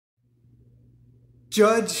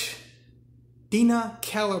Judge Deena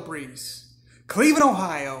Calabrese, Cleveland,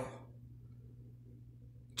 Ohio.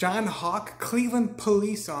 John Hawk, Cleveland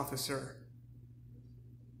police officer.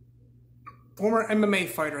 Former MMA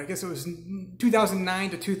fighter. I guess it was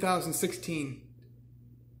 2009 to 2016.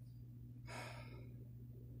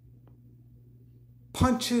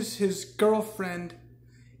 Punches his girlfriend,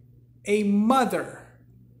 a mother.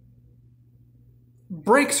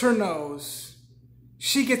 Breaks her nose.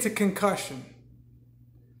 She gets a concussion.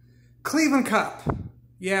 Cleveland cop.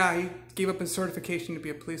 Yeah, he gave up his certification to be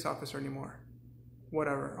a police officer anymore.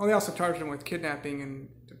 Whatever. Oh, they also charged him with kidnapping and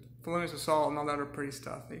felonious assault and all that other pretty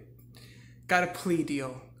stuff. They got a plea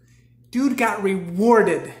deal. Dude got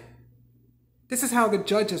rewarded. This is how the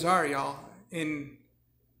judges are, y'all, in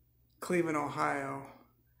Cleveland, Ohio.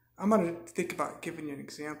 I'm gonna think about giving you an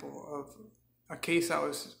example of a case I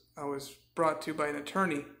was brought to by an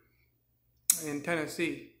attorney in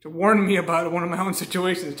Tennessee to warn me about one of my own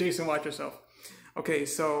situations. Jason, watch yourself. Okay,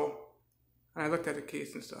 so I looked at the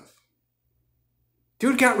case and stuff.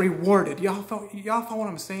 Dude got rewarded. Y'all follow what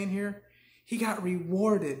I'm saying here? He got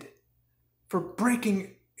rewarded for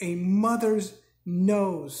breaking a mother's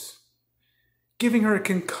nose, giving her a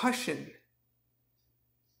concussion.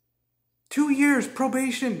 2 years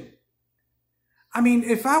probation. I mean,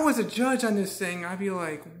 if I was a judge on this thing, I'd be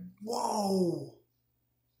like, whoa.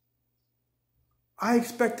 I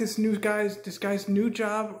expect this guy's new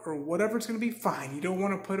job or whatever it's going to be, fine. You don't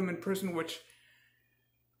want to put him in prison, which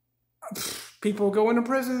people go into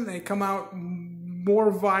prison, they come out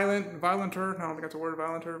more violenter, I don't think that's a word,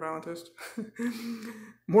 violentist.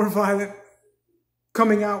 More violent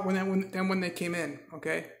coming out than when they came in,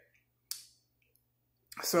 okay?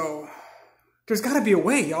 So, there's got to be a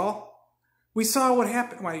way, y'all. We saw what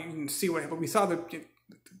happened. Well, you can see what happened. We saw the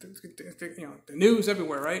news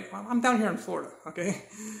everywhere, right? I'm down here in Florida, okay?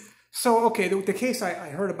 So, okay, the case I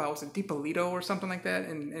heard about was in DiPolito or something like that,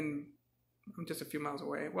 and I'm just a few miles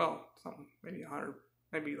away. Well, something, maybe 100,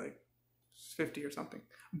 maybe like 50 or something.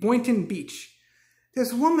 Boynton Beach.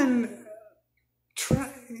 This woman,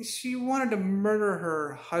 she wanted to murder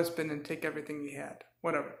her husband and take everything he had,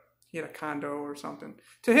 whatever. He had a condo or something.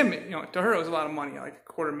 To him, to her, it was a lot of money, like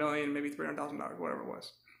 $250,000, maybe $300,000, whatever it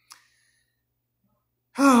was.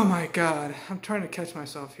 Oh my God, I'm trying to catch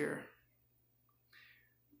myself here.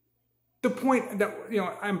 The point that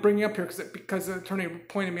I'm bringing up here because the attorney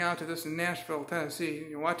pointed me out to this in Nashville, Tennessee.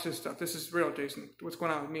 Watch this stuff. This is real, Jason. What's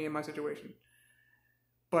going on with me and my situation?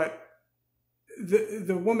 But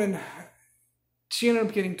the woman, she ended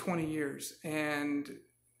up getting 20 years, and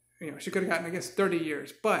she could have gotten, I guess, 30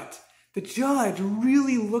 years. But the judge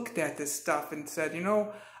really looked at this stuff and said,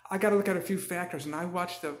 I got to look at a few factors. And I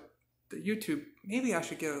watched the YouTube. Maybe I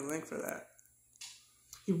should get a link for that.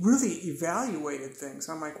 He really evaluated things.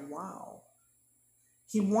 I'm like, wow.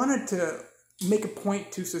 He wanted to make a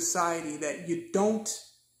point to society that you don't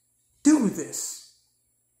do this.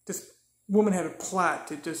 This woman had a plot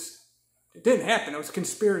to it didn't happen. It was a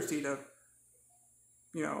conspiracy to,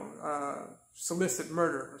 solicit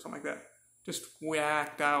murder or something like that. Just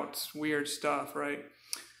whacked out weird stuff, right?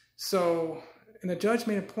 So, and the judge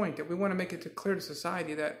made a point that we want to make it clear to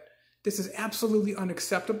society that this is absolutely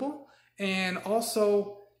unacceptable, and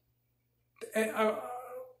also how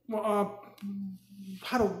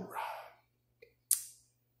to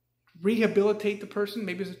rehabilitate the person.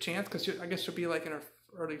 Maybe there's a chance, because I guess she'll be like in her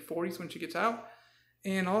early 40s when she gets out.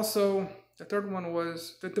 And also, the third one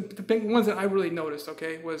was, the big ones that I really noticed,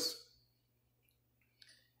 okay, was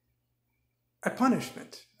a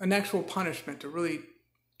punishment, an actual punishment to really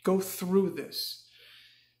go through this.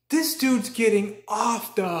 This dude's getting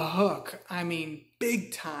off the hook. I mean,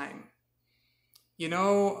 big time.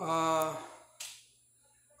 I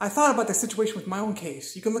thought about the situation with my own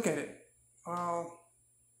case. You can look at it. Well,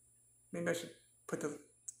 maybe I should put the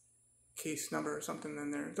case number or something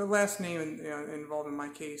in there. The last name involved in my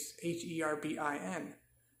case, Herbin.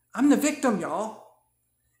 I'm the victim, y'all.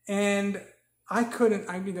 And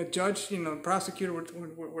the judge, the prosecutor, we're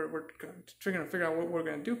trying to figure out what we're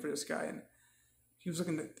going to do for this guy. And he was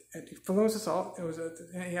looking at felonious assault. He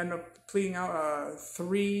ended up pleading out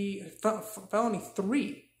felony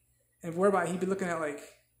 3. And whereby he'd be looking at like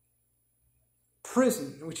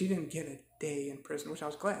prison, which he didn't get a day in prison, which I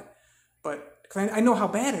was glad. But because I know how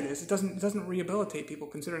bad it is. It doesn't rehabilitate people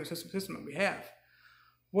considering the system that we have.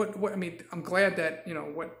 I'm glad that,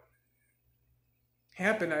 what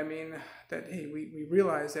happened, that, hey, we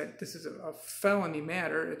realize that this is a felony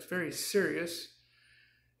matter. It's very serious.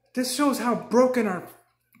 This shows how broken our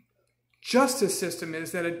justice system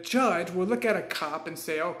is, that a judge will look at a cop and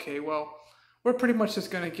say, okay, well, we're pretty much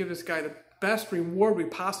just going to give this guy the best reward we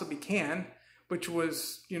possibly can. which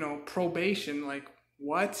was, you know, probation. Like,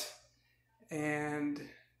 what? And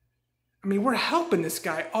I mean, we're helping this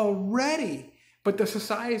guy already, but the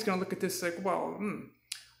society is going to look at this like, well,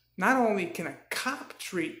 not only can a cop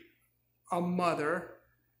treat a mother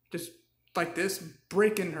just like this,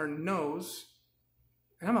 breaking her nose,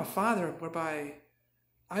 and I'm a father whereby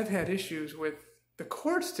I've had issues with the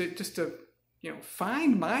courts to you know,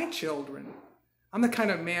 find my children. I'm the kind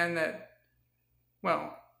of man that,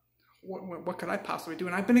 well, what could I possibly do?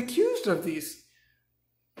 And I've been accused of these.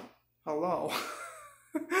 Hello.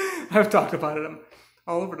 I've talked about it. I'm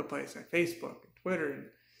all over the place on Facebook, and Twitter, and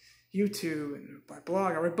YouTube, and my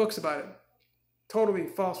blog. I write books about it. Totally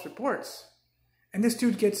false reports. And this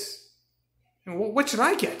dude gets, you know, what should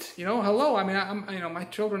I get? You know, hello. I mean, you know, my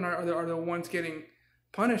children are the ones getting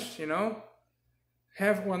punished. You know,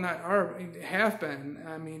 have been.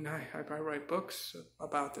 I mean, I write books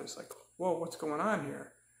about this. Like, whoa, what's going on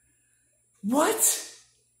here? What?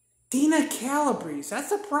 Deena calabrese. That's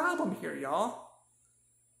the problem here, y'all.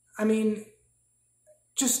 I mean,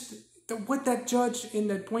 just what that judge in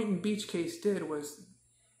the Boynton Beach case did was,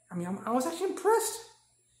 I mean, I was actually impressed.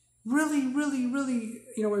 Really, really, really,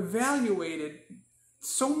 you know, evaluated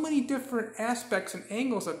so many different aspects and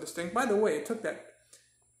angles of this thing. By the way, it took that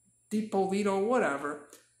DiPolito, whatever,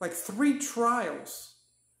 like 3 trials.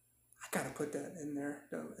 I gotta put that in there,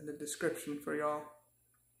 in the description for y'all.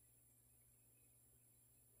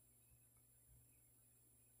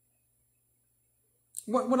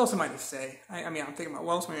 What else am I to say? I mean, I'm thinking about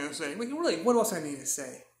what else am I going to say? Really, what else I need to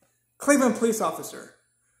say? Cleveland police officer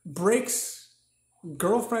breaks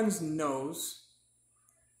girlfriend's nose,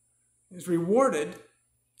 is rewarded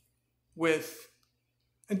with,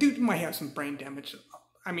 and dude might have some brain damage.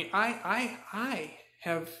 I mean, I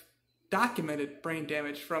have documented brain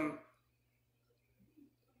damage from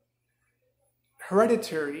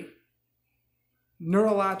hereditary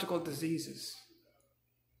neurological diseases.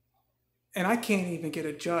 And I can't even get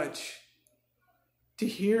a judge to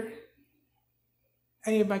hear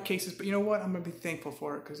any of my cases. But you know what? I'm going to be thankful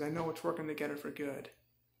for it because I know it's working together for good.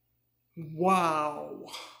 Wow.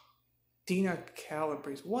 Deena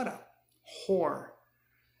calabrese. What a whore.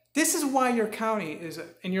 This is why your county is,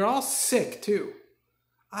 and you're all sick too.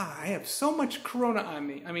 I have so much corona on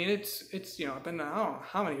me. I mean, it's you know, I've been, I don't know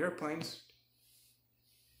how many airplanes.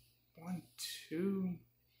 1, 2,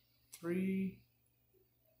 3...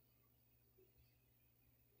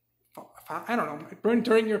 I don't know,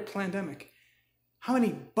 during your pandemic, how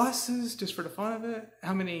many buses just for the fun of it?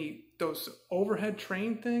 How many those overhead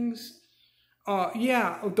train things?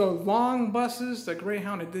 Yeah, the long buses, the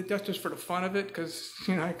Greyhound, I did that's just for the fun of it because,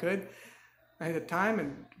 you know, I had the time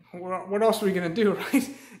and what else were we going to do, right?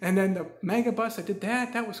 And then the mega bus, I did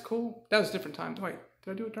that. That was cool. That was a different time. Wait,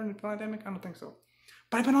 did I do it during the pandemic? I don't think so.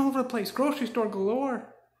 But I've been all over the place. Grocery store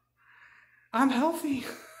galore. I'm healthy.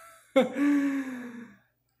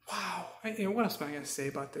 Wow. You know, what else am I going to say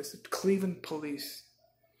about this? Cleveland police.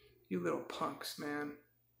 You little punks, man.